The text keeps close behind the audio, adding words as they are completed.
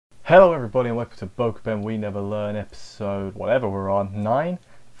Hello everybody and welcome to BOKUBEN We Never Learn episode whatever we're on, 9?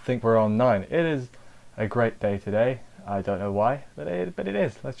 I think we're on 9. It is a great day today. I don't know why, but it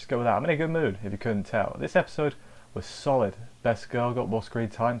is. Let's just go with that. I'm in a good mood if you couldn't tell. This episode was solid. Best girl got more screen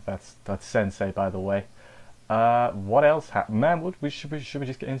time. That's sensei, by the way. What else happened? Man, should we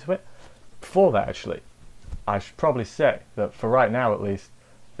just get into it? Before that, actually, I should probably say that for right now at least,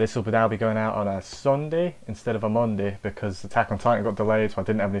 this will now be going out on a Sunday instead of a Monday because Attack on Titan got delayed, so I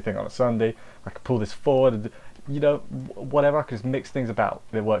didn't have anything on a Sunday. I could pull this forward, you know, whatever. I could just mix things about.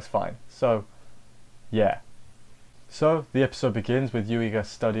 It works fine. So, yeah. So the episode begins with Yuiga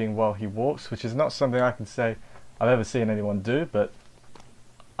studying while he walks, which is not something I can say I've ever seen anyone do, but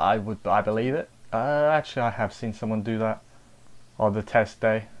I believe it. Actually, I have seen someone do that on the test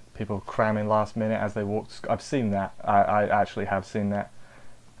day. People cramming last minute as they walk. I've seen that. I actually have seen that.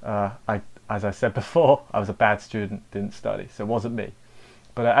 As I said before, I was a bad student, didn't study, so it wasn't me.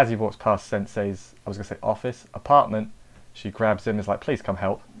 But as he walks past Sensei's, I was going to say apartment, she grabs him and is like, please come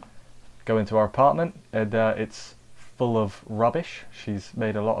help. Go into our apartment, and it's full of rubbish. She's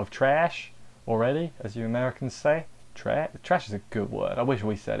made a lot of trash already, as you Americans say. Trash is a good word. I wish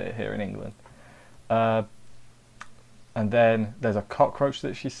we said it here in England. And then there's a cockroach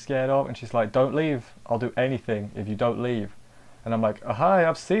that she's scared of, and she's like, don't leave. I'll do anything if you don't leave. And I'm like, oh, hi,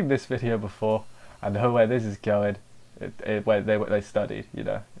 I've seen this video before. I know where this is going. Where they studied, you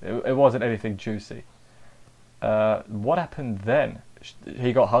know. It wasn't anything juicy. What happened then?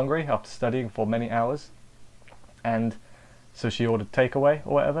 He got hungry after studying for many hours. And so she ordered takeaway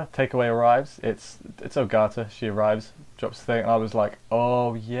or whatever. Takeaway arrives. It's Ogata. She arrives, drops the thing. And I was like,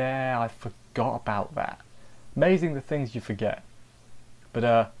 oh yeah, I forgot about that. Amazing the things you forget.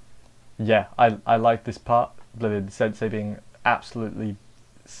 But yeah, I like this part. The sensei being absolutely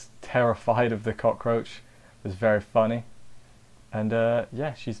terrified of the cockroach was very funny, and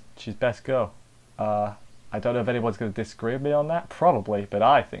yeah, she's best girl. I don't know if anyone's going to disagree with me on that, probably, but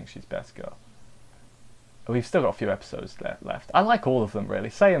I think she's best girl. We've still got a few episodes left. I like all of them, really.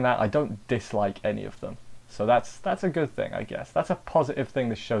 Saying that, I don't dislike any of them, so that's a good thing, I guess. That's a positive thing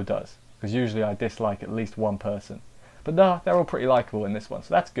this show does, because usually I dislike at least one person, but no, they're all pretty likable in this one,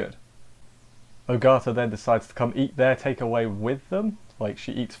 so that's good. Ogata then decides to come eat their takeaway with them. Like,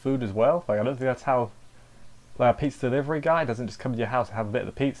 she eats food as well. Like, I don't think that's how, like, a pizza delivery guy doesn't just come to your house and have a bit of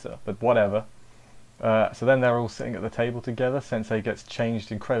the pizza, but whatever. So then they're all sitting at the table together. Sensei gets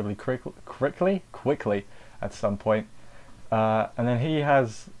changed incredibly quickly at some point. And then he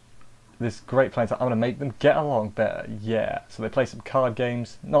has this great plan. So I'm going to make them get along better. Yeah. So they play some card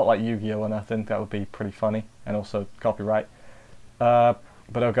games. Not like Yu-Gi-Oh! Or nothing. That would be pretty funny. And also copyright.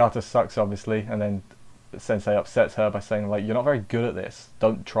 But Ogata sucks, obviously, and then Sensei upsets her by saying, like, you're not very good at this,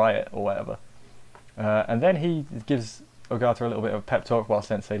 don't try it, or whatever. And then he gives Ogata a little bit of a pep talk while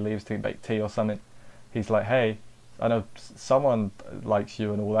Sensei leaves to make tea or something. He's like, hey, I know someone likes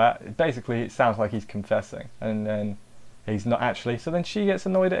you and all that. Basically, it sounds like he's confessing, and then he's not actually, so then she gets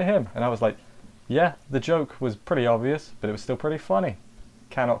annoyed at him. And I was like, yeah, the joke was pretty obvious, but it was still pretty funny.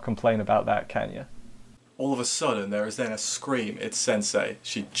 Cannot complain about that, can you? All of a sudden, there is then a scream. It's Sensei.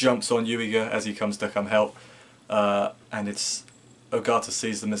 She jumps on Yuiga as he comes to come help, and it's Ogata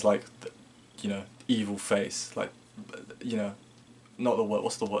sees them as like, you know, evil face. Like, you know, not the word.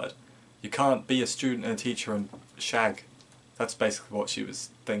 What's the word? You can't be a student and a teacher and shag. That's basically what she was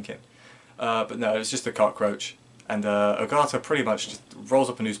thinking. But no, it's just a cockroach, and Ogata pretty much just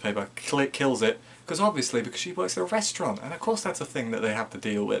rolls up a newspaper, kills it, because she works at a restaurant, and of course that's a thing that they have to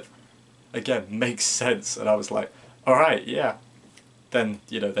deal with. Again, makes sense, and I was like, alright, yeah. Then,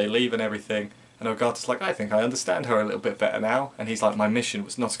 you know, they leave and everything, and Ogata's like, I think I understand her a little bit better now, and he's like, my mission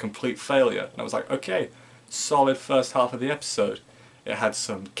was not a complete failure, and I was like, okay, solid first half of the episode. It had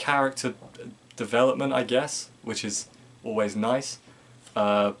some character development, I guess, which is always nice.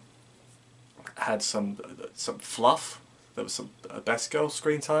 Had some fluff, there was some best girl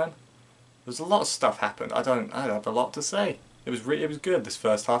screen time. There was a lot of stuff happened. I have a lot to say. It was good, this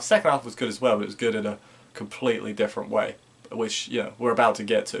first half. Second half was good as well, but it was good in a completely different way, which, you know, we're about to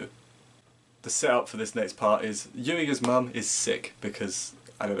get to. The setup for this next part is Yuiga's mum is sick because,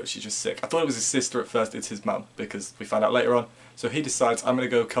 I don't know, she's just sick. I thought it was his sister at first, it's his mum, because we find out later on. So he decides, I'm going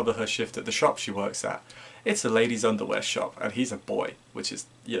to go cover her shift at the shop she works at. It's a ladies' underwear shop, and he's a boy, which is,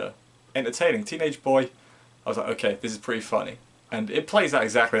 you know, entertaining. Teenage boy. I was like, okay, this is pretty funny. And it plays out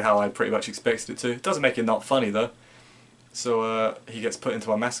exactly how I pretty much expected it to. It doesn't make it not funny, though. So he gets put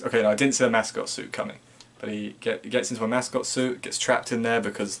into a mascot. Okay, no, I didn't see a mascot suit coming, but he gets into a mascot suit, gets trapped in there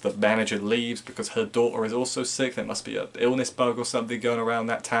because the manager leaves because her daughter is also sick. There must be an illness bug or something going around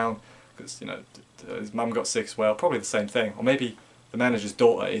that town because, you know, his mum got sick as well. Probably the same thing, or maybe the manager's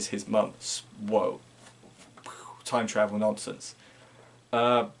daughter is his mum. Whoa. Time travel nonsense.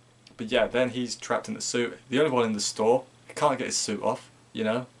 But yeah, then he's trapped in the suit. The only one in the store. He can't get his suit off, you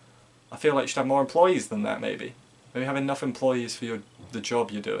know? I feel like you should have more employees than that, maybe. Maybe have enough employees for the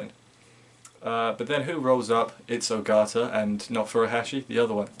job you're doing. But then who rolls up? It's Ogata, and not Furuhashi, the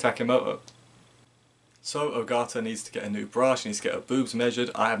other one, Takemoto. So Ogata needs to get a new bra, she needs to get her boobs measured.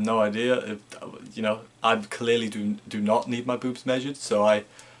 I have no idea if, you know, I clearly do not need my boobs measured, so I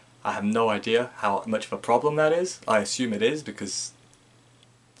have no idea how much of a problem that is. I assume it is because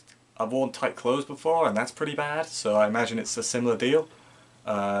I've worn tight clothes before and that's pretty bad, so I imagine it's a similar deal.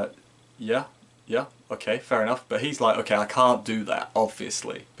 Yeah, okay, fair enough. But he's like, okay, I can't do that,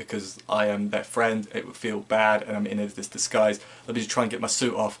 obviously, because I am their friend, it would feel bad, and I'm in this disguise. Let me just try and get my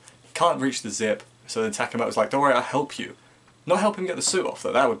suit off. Can't reach the zip, so then Takemoto's like, don't worry, I'll help you. Not help him get the suit off,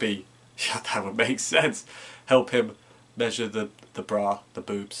 though, that would be, yeah, that would make sense. Help him measure the bra, the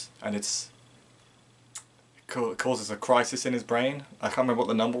boobs, and it causes a crisis in his brain. I can't remember what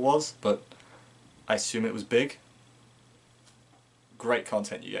the number was, but I assume it was big. Great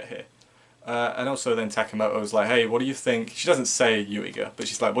content you get here. And also then Takemoto's like, hey, what do you think? She doesn't say Yuiga, but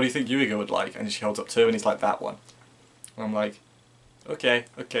she's like, what do you think Yuiga would like? And she holds up two, and he's like, that one. And I'm like, okay,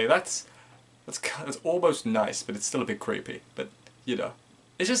 that's almost nice, but it's still a bit creepy. But you know,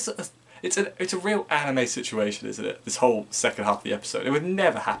 it's just it's a real anime situation, isn't it? This whole second half of the episode, it would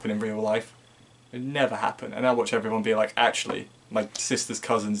never happen in real life. It would never happen. And I watch everyone be like, actually, my sister's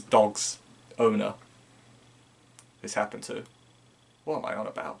cousin's dog's owner, this happened to. What am I on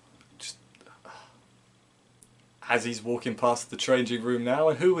about? Just as he's walking past the changing room now,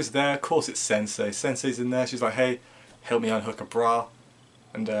 and who was there? Of course it's Sensei. Sensei's in there. She's like, hey, help me unhook a bra.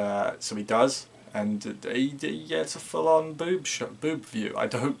 And so he does, and he gets a full-on boob view. I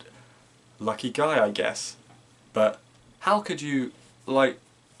don't... Lucky guy, I guess. But how could you, like...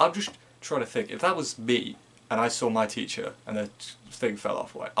 I'm just trying to think. If that was me, and I saw my teacher, and the thing fell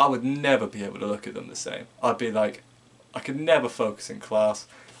off, I would never be able to look at them the same. I'd be like... I could never focus in class.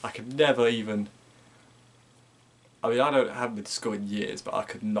 I could never even... I mean, I haven't been to school in years, but I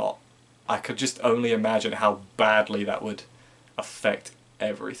could not. I could just only imagine how badly that would affect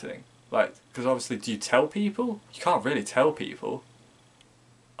everything. Like, because obviously, do you tell people? You can't really tell people.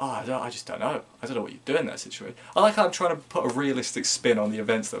 Oh, I just don't know. I don't know what you do in that situation. I like how I'm trying to put a realistic spin on the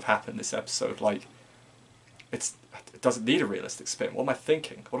events that have happened this episode. Like, it doesn't need a realistic spin. What am I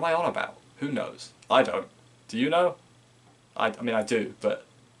thinking? What am I on about? Who knows? I don't. Do you know? I mean, I do, but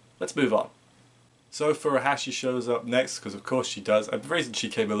let's move on. So Furuhashi shows up next, because of course she does, and the reason she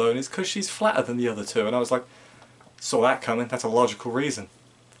came alone is because she's flatter than the other two, and I was like, saw that coming, that's a logical reason.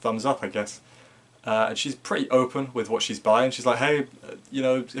 Thumbs up, I guess. And she's pretty open with what she's buying. She's like, hey, you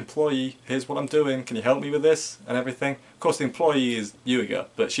know, employee, here's what I'm doing, can you help me with this, and everything. Of course the employee is Yuiga,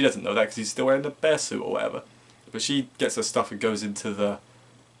 but she doesn't know that because he's still wearing the bear suit or whatever. But she gets her stuff and goes into the,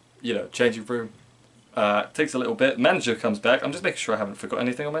 you know, changing room. Takes a little bit. Manager comes back. I'm just making sure I haven't forgot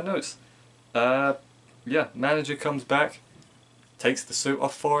anything on my notes. Yeah, manager comes back, takes the suit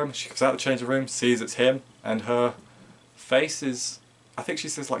off for him. She comes out of the changing room, sees it's him, and her face is, I think she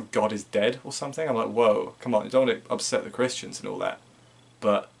says like God is dead or something. I'm like, whoa, come on, you don't want to upset the Christians and all that.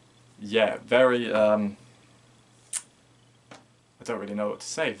 But yeah, very I don't really know what to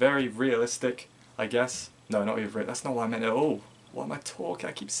say. Very realistic, I guess. No, not even. That's not what I meant at all. What am I talking?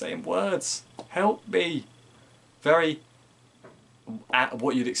 I keep saying words. Help me. Very at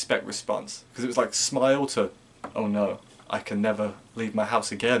what you'd expect response, because it was like smile to, oh no, I can never leave my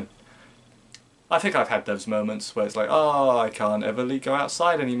house again. I think I've had those moments where it's like, oh, I can't ever go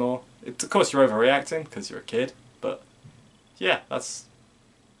outside anymore. Of course you're overreacting because you're a kid, but yeah, that's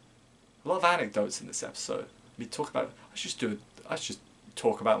a lot of anecdotes in this episode. We talk about, I should just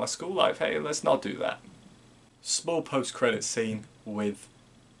talk about my school life. Hey, let's not do that. Small post-credit scene with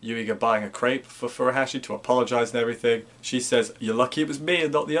Yuiga buying a crepe for Furuhashi to apologise and everything. She says, you're lucky it was me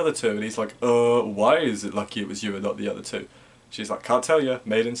and not the other two. And he's like, why is it lucky it was you and not the other two? She's like, can't tell you,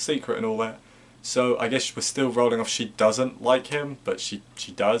 made in secret and all that. So I guess we're still rolling off she doesn't like him, but she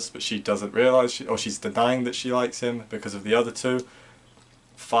does, but she doesn't realise, or she's denying that she likes him because of the other two.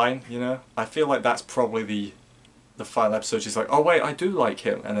 Fine, you know. I feel like that's probably the final episode. She's like, oh wait, I do like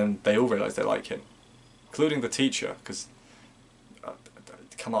him. And then they all realise they like him. Including the teacher, because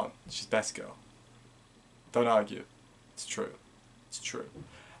come on, she's best girl. Don't argue. It's true. It's true.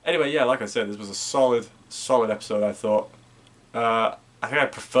 Anyway, yeah, like I said, this was a solid episode, I thought. I think I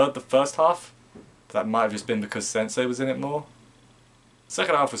preferred the first half, but that might have just been because Sensei was in it more. The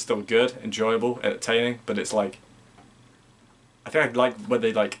second half was still good, enjoyable, entertaining, but it's like, I think I like when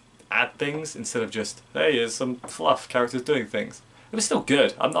they like add things instead of just, hey, here's some fluff, characters doing things. It was still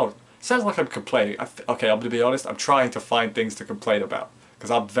good. I'm not. Sounds like I'm complaining. Okay, I'm gonna be honest. I'm trying to find things to complain about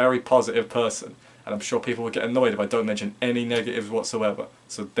because I'm a very positive person, and I'm sure people will get annoyed if I don't mention any negatives whatsoever.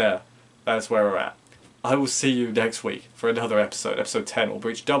 So there, that's where we're at. I will see you next week for another episode, episode 10. We'll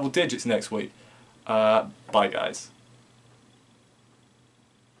reach double digits next week. Bye, guys.